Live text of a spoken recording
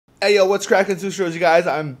Hey yo, what's cracking, Sushi, you guys?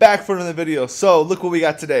 I'm back for another video. So look what we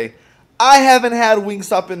got today. I haven't had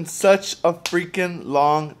Wingstop in such a freaking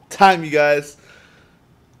long time, you guys.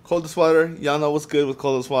 Coldest water, y'all know what's good with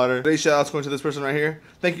coldest water. Today's shout out's going to this person right here.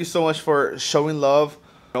 Thank you so much for showing love.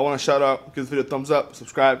 I want to shout out, give this video a thumbs up,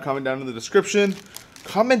 subscribe, comment down in the description.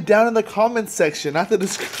 Comment down in the comment section, not the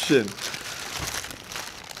description.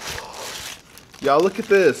 Y'all look at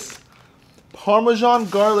this. Parmesan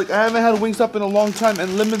garlic. I haven't had Wingstop in a long time,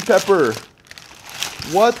 and lemon pepper.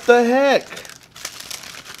 What the heck?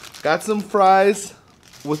 Got some fries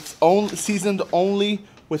with seasoned only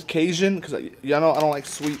with Cajun, because y'all know I don't like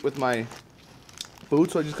sweet with my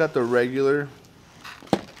food, so I just got the regular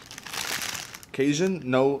Cajun,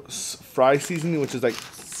 no fry seasoning, which is like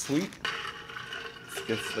sweet.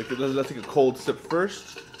 Let's take a cold sip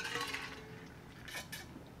first.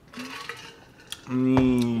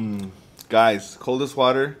 Guys, coldest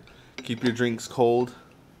water. Keep your drinks cold.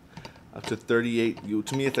 Up to 38.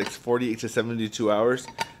 To me, it's like 48 to 72 hours.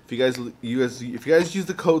 If you guys use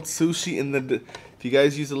the code Sushi if you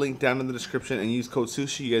guys use the link down in the description and use code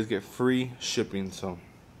Sushi, you guys get free shipping. So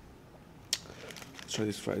let's try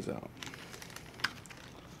these fries out.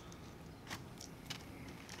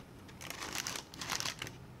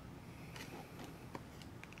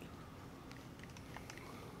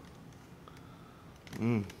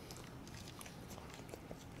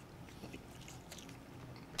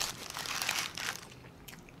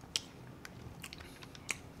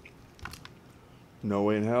 No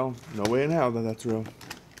way in hell. No way in hell that that's real.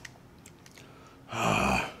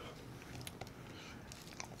 Oh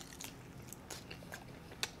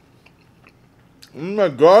my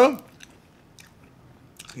god.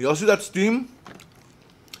 Y'all see that steam?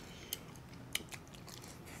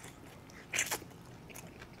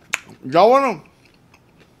 Y'all wanna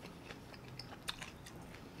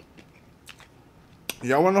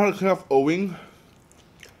know how to clean off a wing?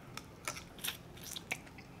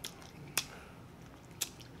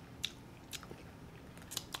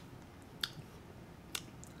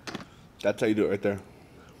 That's how you do it right there. Is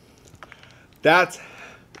that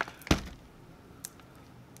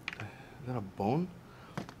a bone?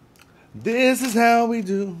 This is how we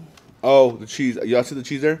do. Oh, the cheese. Y'all see the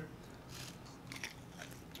cheese there?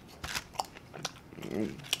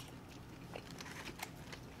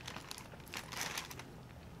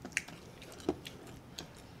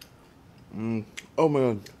 Oh my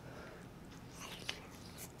god.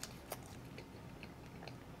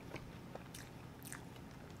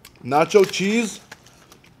 Nacho cheese?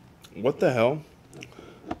 What the hell?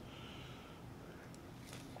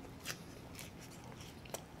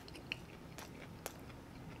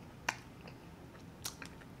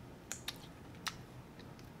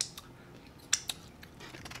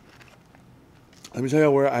 Let me tell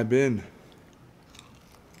you where I've been.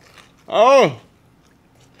 Oh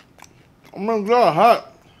my god, hot.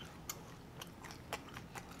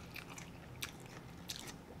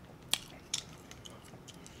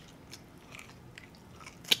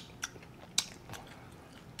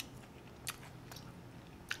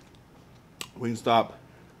 Wingstop.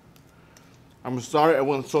 I'm sorry I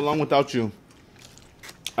went so long without you.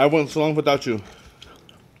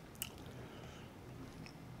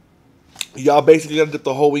 Y'all basically gotta dip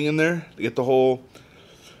the whole wing in there to get the whole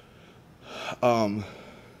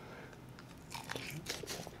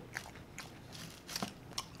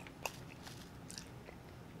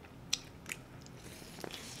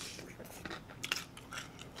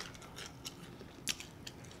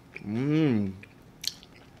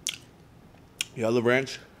olive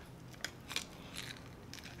ranch.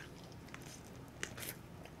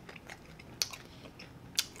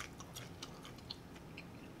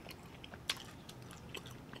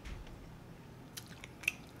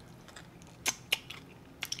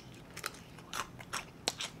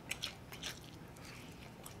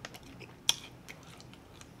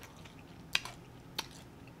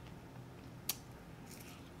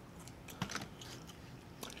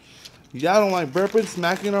 Y'all don't like burping,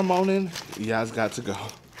 smacking, or moaning? Y'all's got to go.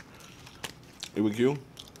 Here we go.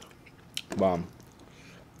 Bomb.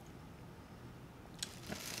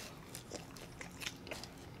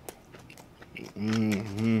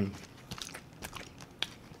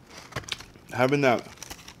 Having that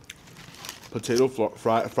potato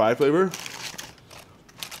fry flavor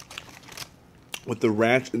with the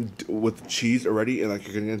ranch and with cheese already, and like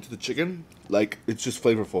you're getting into the chicken, like it's just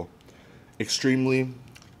flavorful, extremely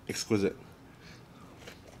exquisite.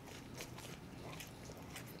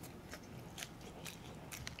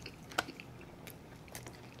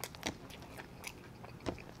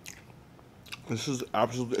 This is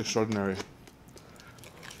absolutely extraordinary.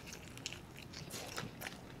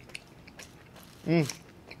 Mm.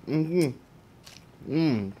 Mm.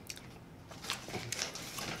 Mm.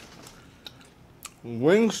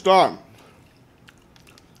 Wingstop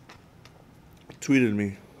tweeted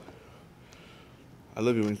me. I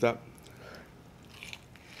love you, Wingstop.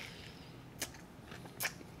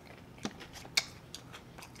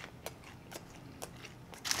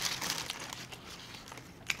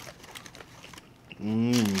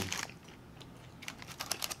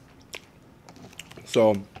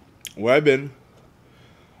 So, where I've been,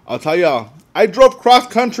 I'll tell y'all, I drove cross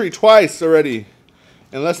country twice already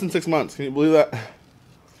in less than 6 months. Can you believe that?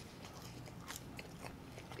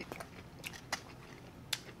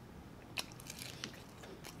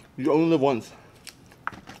 You only live once.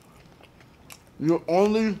 You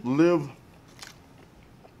only live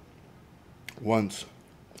once.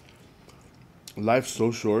 Life's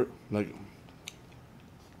so short. Like,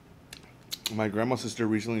 my grandma's sister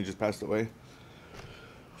recently just passed away.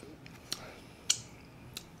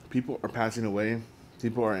 People are passing away.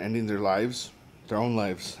 People are ending their lives, their own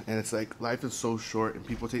lives. And it's like, life is so short and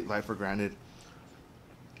people take life for granted.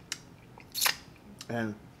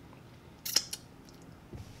 And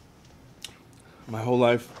my whole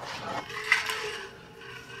life,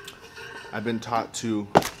 I've been taught to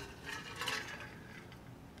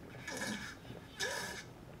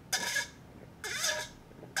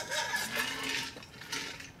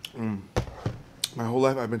my whole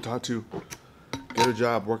life I've been taught to get a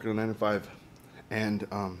job, work at a 9 to 5, and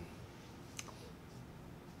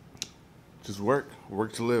just work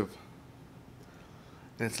to live.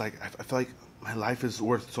 And it's like, I feel like my life is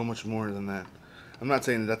worth so much more than that. I'm not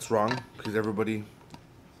saying that's wrong, because everybody,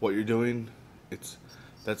 what you're doing,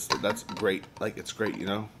 that's great. Like, it's great, you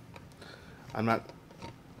know. I'm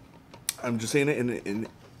just saying it in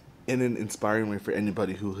an inspiring way for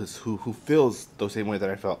anybody who feels the same way that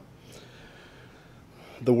I felt.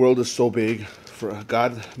 The world is so big.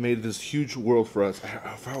 God made this huge world for us. I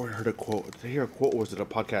heard a quote. Did I hear a quote, or was it a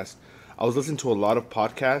podcast? I was listening to a lot of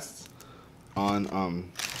podcasts on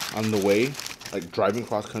the way, like driving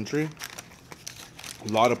cross country.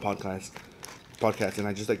 A lot of podcasts, and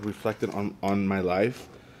I just like reflected on my life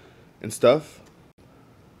and stuff.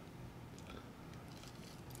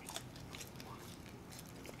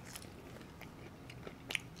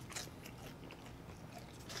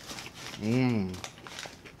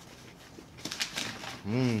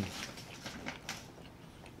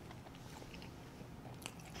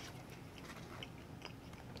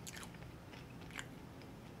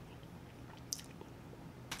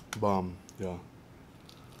 Bomb, yeah.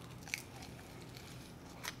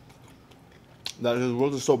 That the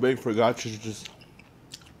world is so big for God to just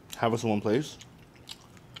have us in one place.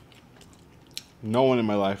 No one in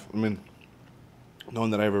my life, I mean, no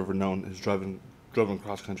one that I've ever known is driven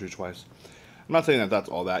cross country twice. I'm not saying that that's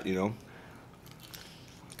all that, you know.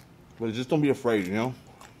 But just don't be afraid, you know.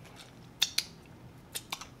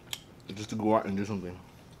 Just to go out and do something.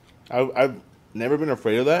 I've never been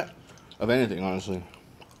afraid of that, of anything, honestly.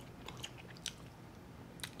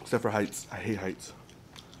 Except for heights. I hate heights.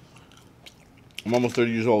 I'm almost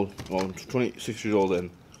 30 years old. Well, I'm 26 years old, and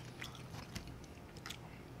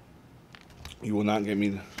you will not get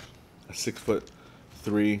me a 6'3",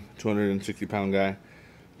 260-pound guy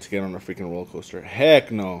to get on a freaking roller coaster.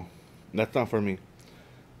 Heck no. That's not for me.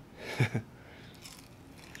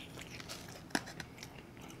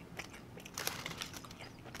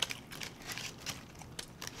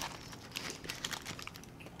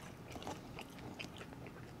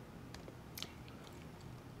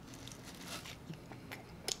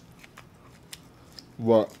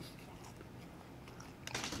 What?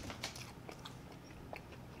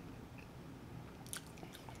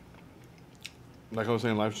 Like I was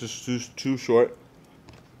saying, life's just too short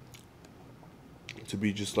to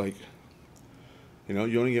be just like, you know,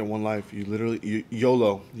 you only get one life. You literally,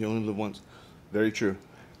 YOLO, you only live once. Very true.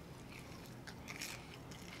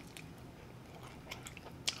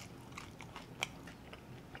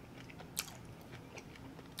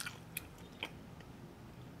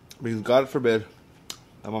 Because God forbid,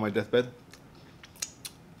 I'm on my deathbed,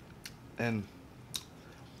 and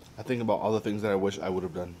I think about all the things that I wish I would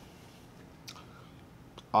have done.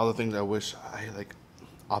 All the things I wish like,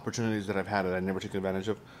 opportunities that I've had that I never took advantage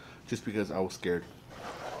of, just because I was scared.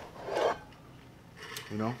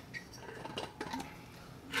 You know?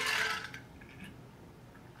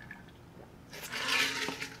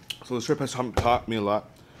 So this trip has taught me a lot,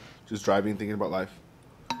 just driving, thinking about life.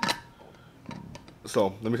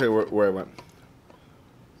 So let me tell you where I went.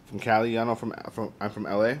 From Cali, I'm from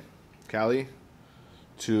LA, Cali,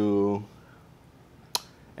 to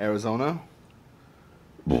Arizona,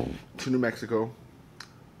 to New Mexico,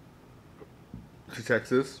 to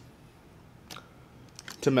Texas,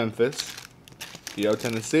 to Memphis,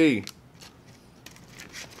 Tennessee,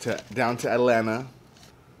 down to Atlanta.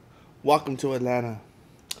 Welcome to Atlanta.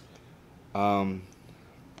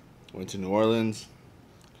 Went to New Orleans,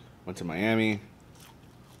 went to Miami.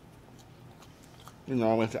 I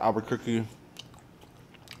went to Albuquerque,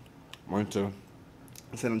 went to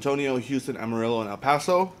San Antonio, Houston, Amarillo, and El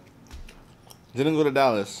Paso. Didn't go to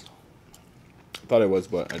Dallas. Thought I was,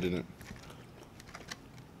 but I didn't.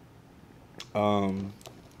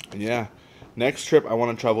 Yeah. Next trip, I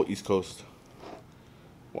want to travel East Coast.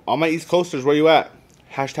 Well, all my East Coasters, where you at?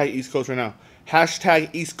 Hashtag East Coast right now. Hashtag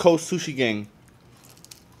East Coast Sushi Gang.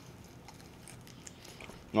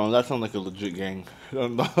 No, that sounds like a legit gang.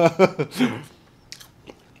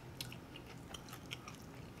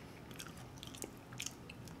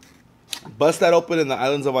 Bust that open in the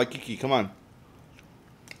islands of Waikiki. Come on.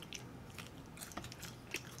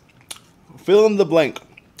 Fill in the blank.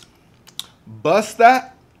 Bust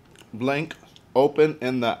that blank open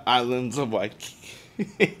in the islands of Waikiki.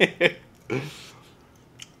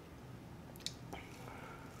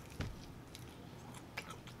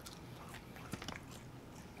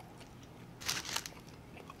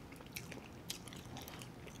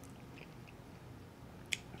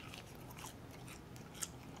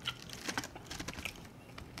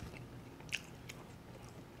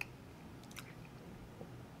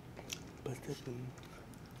 Bust that open.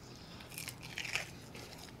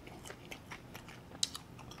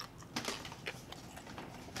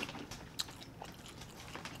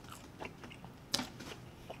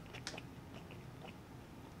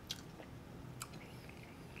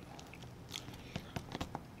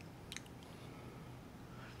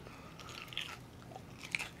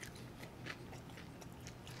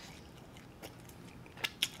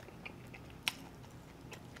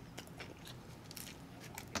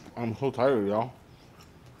 I'm so tired, y'all.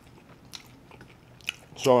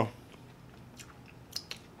 So,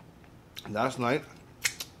 last night,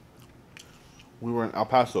 we were in El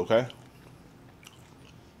Paso, okay?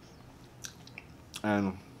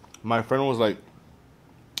 And my friend was like,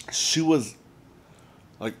 she was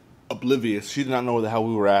like oblivious. She did not know where the hell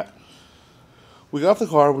we were at. We got off the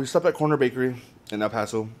car, we stopped at Corner Bakery in El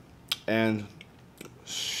Paso, and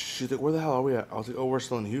she's like, where the hell are we at? I was like, oh, we're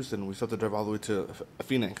still in Houston. We still have to drive all the way to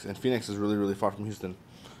Phoenix, and Phoenix is really, really far from Houston.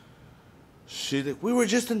 She's like, we were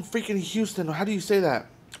just in freaking Houston. How do you say that?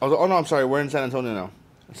 I was like, oh, no, I'm sorry. We're in San Antonio now.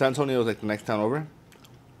 San Antonio is like the next town over.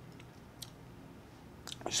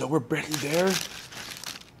 So we're barely there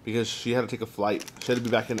because she had to take a flight. She had to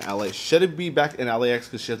be back in LA. She had to be back in LAX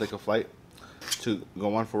because she had like a flight to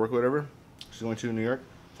go on for work or whatever. She's going to New York.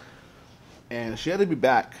 And she had to be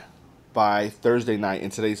back by Thursday night,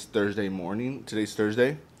 and today's Thursday morning. Today's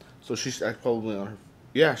Thursday, so she's probably on her.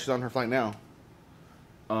 Yeah, she's on her flight now.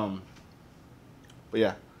 But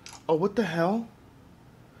yeah. Oh, what the hell?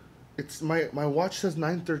 It's my watch says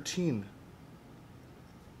 9:13,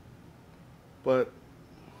 but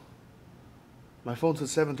my phone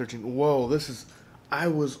says 7:13. Whoa, this is. I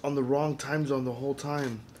was on the wrong time zone the whole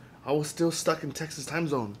time. I was still stuck in Texas time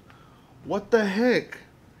zone. What the heck?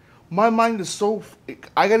 My mind is so.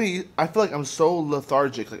 I feel like I'm so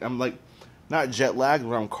lethargic. Like I'm like, not jet lagged,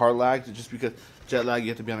 but I'm car lagged. Just because jet lag, you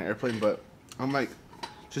have to be on an airplane. But I'm like,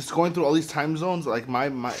 just going through all these time zones. Like my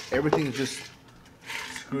everything is just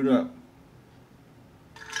screwed up.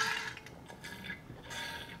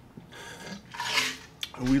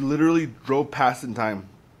 We literally drove past in time.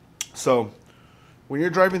 So when you're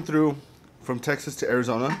driving through from Texas to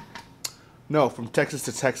Arizona. No, from Texas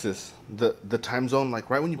to Texas, the time zone, like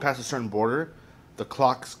right when you pass a certain border, the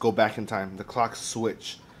clocks go back in time. The clocks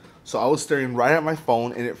switch. So I was staring right at my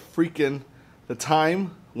phone, and the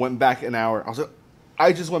time went back an hour. I was like,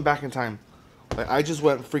 I just went back in time. Like, I just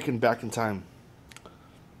went freaking back in time.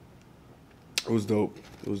 It was dope.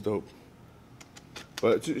 It was dope.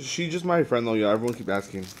 But she's just my friend, though, yeah. Everyone keeps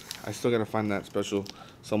asking. I still gotta find that special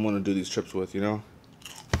someone to do these trips with, you know?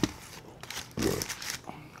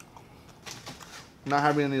 Not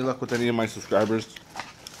having any luck with any of my subscribers.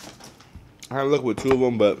 I had luck with 2 of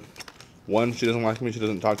them, but one, she doesn't like me. She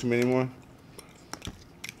doesn't talk to me anymore.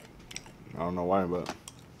 I don't know why, but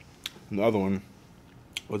the other one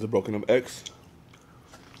was a broken up ex.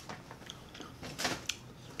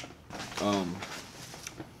 I'm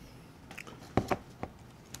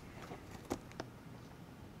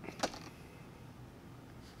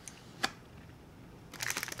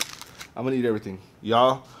gonna eat everything.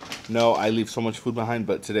 Y'all know I leave so much food behind,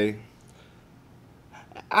 but today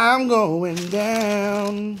I'm going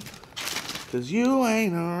down because you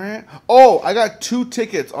ain't around. Oh, I got 2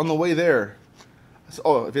 tickets on the way there. So,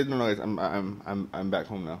 oh, if you didn't know, guys, I'm back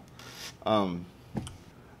home now.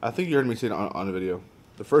 I think you heard me say it on the video.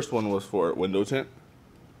 The first one was for window tint.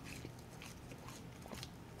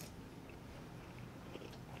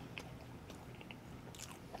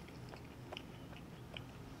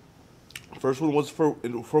 First one was for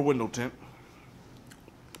window tint.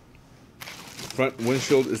 Front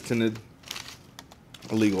windshield is tinted,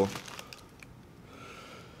 illegal.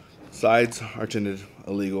 Sides are tinted,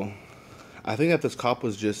 illegal. I think that this cop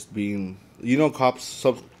was just being, you know, cops,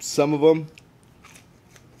 some of them,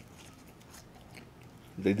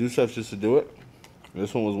 they do stuff just to do it.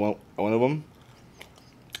 This one was one of them.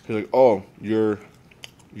 He's like, oh, your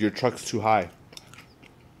truck's too high.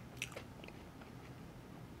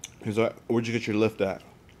 He's like, where'd you get your lift at?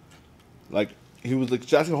 Like, he was like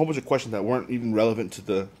just asking a whole bunch of questions that weren't even relevant to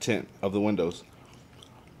the tint of the windows.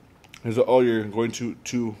 He's like, oh, you're going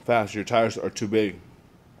too fast. Your tires are too big.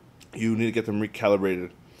 You need to get them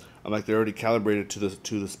recalibrated. I'm like, they're already calibrated to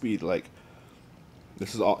the speed. Like,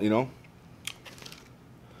 this is all, you know.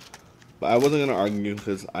 But I wasn't gonna argue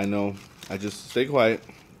because I know I just stay quiet,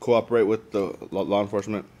 cooperate with the law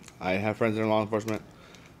enforcement. I have friends in law enforcement.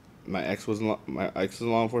 My ex is in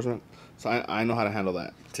law enforcement, so I know how to handle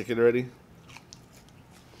that. Ticket already.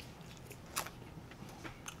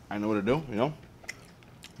 I know what to do, you know.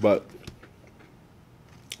 But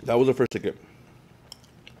that was the first ticket.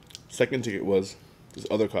 Second ticket was this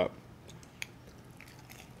other cop.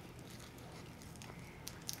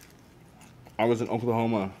 I was in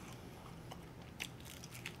Oklahoma.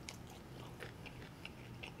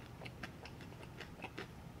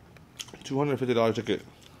 $250 ticket.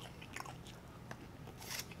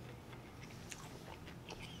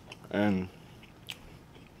 And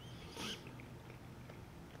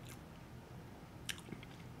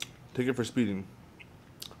ticket for speeding,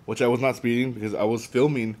 which I was not speeding because I was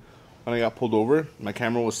filming when I got pulled over. My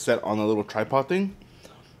camera was set on a little tripod thing.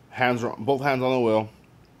 Both hands on the wheel.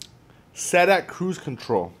 Set at cruise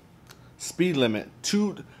control. Speed limit.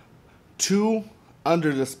 Two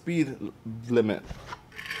under the speed limit.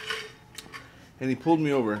 And he pulled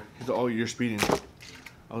me over. He said, oh, you're speeding.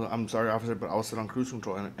 I was like, I'm sorry, officer, but I was set on cruise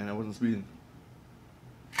control and I wasn't speeding.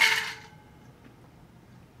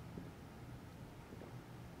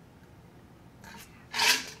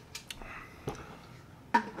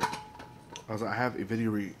 I was like, I have a video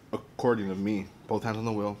recording of me, both hands on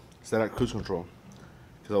the wheel, set at cruise control,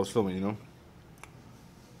 because I was filming, you know.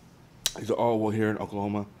 He said, oh, well, here in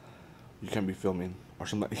Oklahoma, you can't be filming, or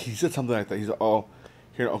something. He said something like that. He said, oh,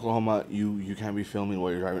 here in Oklahoma, you can't be filming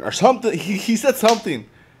while you're driving, or something. He said something.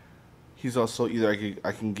 He's also either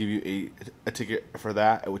I can give you a ticket for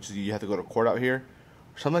that, which is you have to go to court out here,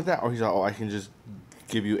 or something like that, or he's like, oh, I can just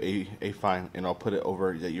give you a fine, and I'll put it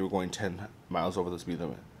over that you were going 10 miles over the speed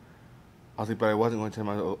limit. I was like, but I wasn't going 10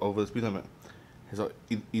 miles over the speed limit. He's like,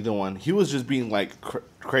 either one. He was just being like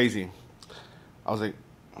crazy. I was like,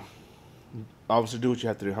 officer, do what you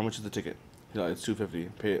have to do. How much is the ticket? He's like, it's $250.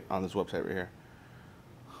 Pay it on this website right here.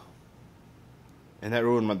 And that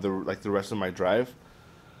ruined the rest of my drive.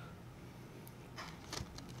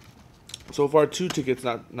 So far, 2 tickets,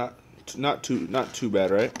 not too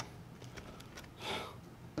bad, right?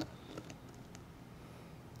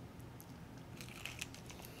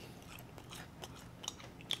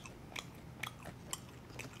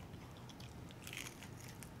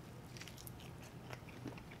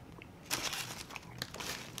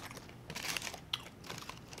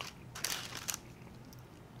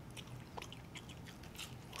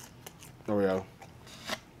 Oh yeah.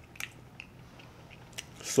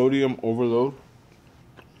 Sodium overload.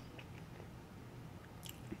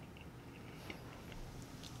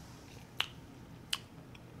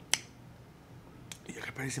 You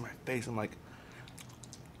can barely see my face. I'm like,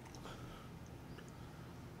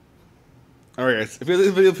 alright guys, if you like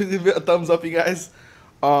this video, please give it a thumbs up, you guys.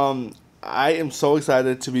 I am so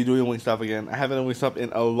excited to be doing Wingstop again. I haven't done Wingstop in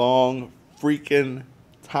a long freaking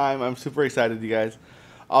time. I'm super excited, you guys.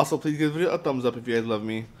 Also, please give the video a thumbs up if you guys love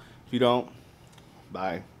me. If you don't,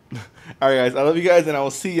 bye. Alright guys, I love you guys, and I will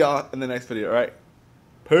see y'all in the next video, alright?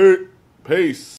 Peace.